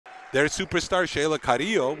Their superstar, Sheila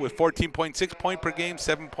Carrillo, with 14.6 point per game,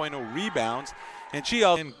 7.0 rebounds. And she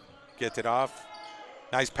gets it off.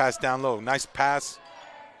 Nice pass down low. Nice pass.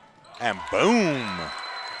 And boom.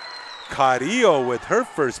 Carrillo with her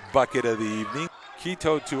first bucket of the evening.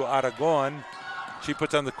 Quito to Aragon. She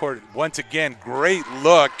puts on the court once again. Great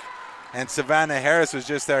look. And Savannah Harris was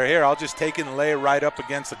just there. Here, I'll just take it and lay it right up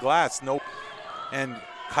against the glass. Nope. And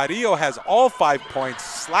Carrillo has all 5 points.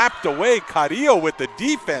 Slapped away. Carrillo with the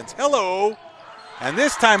defense. Hello. And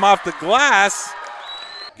this time off the glass.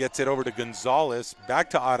 Gets it over to Gonzalez. Back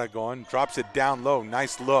to Aragon. Drops it down low.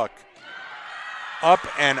 Nice look. Up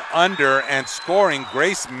and under and scoring.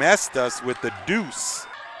 Grace Mestas with the deuce.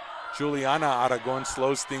 Juliana Aragon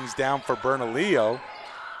slows things down for Bernalillo.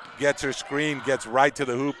 Gets her screen, gets right to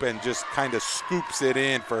the hoop, and just kind of scoops it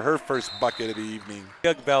in for her first bucket of the evening.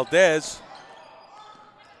 Valdez.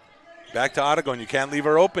 Back to Aragon. You can't leave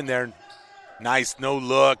her open there. Nice no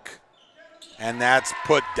look. And that's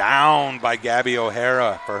put down by Gabby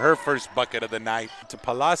O'Hara for her first bucket of the night. To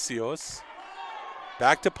Palacios.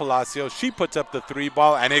 Back to Palacios. She puts up the 3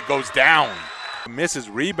 ball, and it goes down. Misses.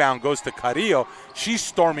 Rebound goes to Carrillo. She's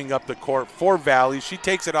storming up the court for Valley. She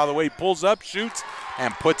takes it all the way, pulls up, shoots,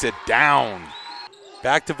 and puts it down.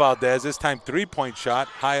 Back to Valdez. This time 3-point shot,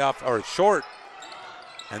 high off or short.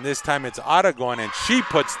 And this time it's Aragon, and she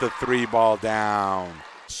puts the 3 ball down.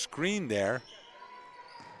 Screen there.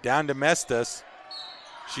 Down to Mestas.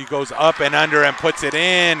 She goes up and under and puts it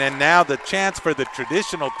in, and now the chance for the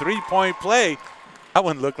traditional 3-point play. That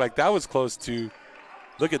one looked like that was close to.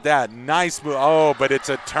 Look at that. Nice move. Oh, but it's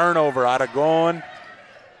a turnover. Aragon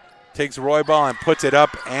takes Roy ball and puts it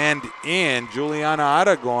up and in. Juliana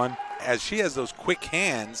Aragon, as she has those quick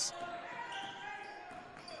hands.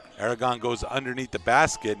 Aragon goes underneath the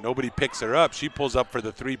basket. Nobody picks her up. She pulls up for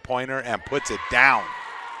the 3-pointer and puts it down.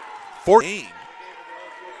 14.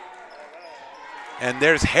 And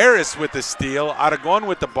there's Harris with the steal. Aragon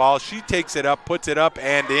with the ball. She takes it up, puts it up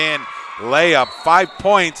and in. Layup. 5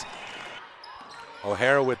 points.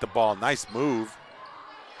 O'Hara with the ball. Nice move.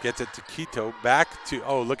 Gets it to Quito. Back to,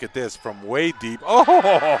 oh, look at this from way deep.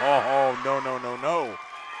 Oh, no, no, no, no.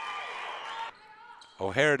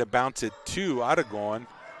 O'Hara to bounce it to Aragon.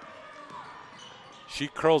 She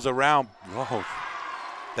curls around. Whoa.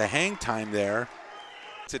 The hang time there.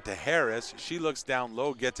 Gets it to Harris. She looks down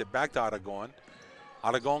low, gets it back to Aragon.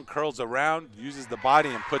 Aragon curls around, uses the body,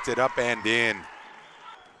 and puts it up and in.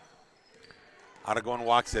 Aragon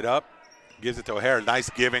walks it up. Gives it to O'Hara. Nice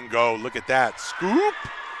give and go. Look at that. Scoop.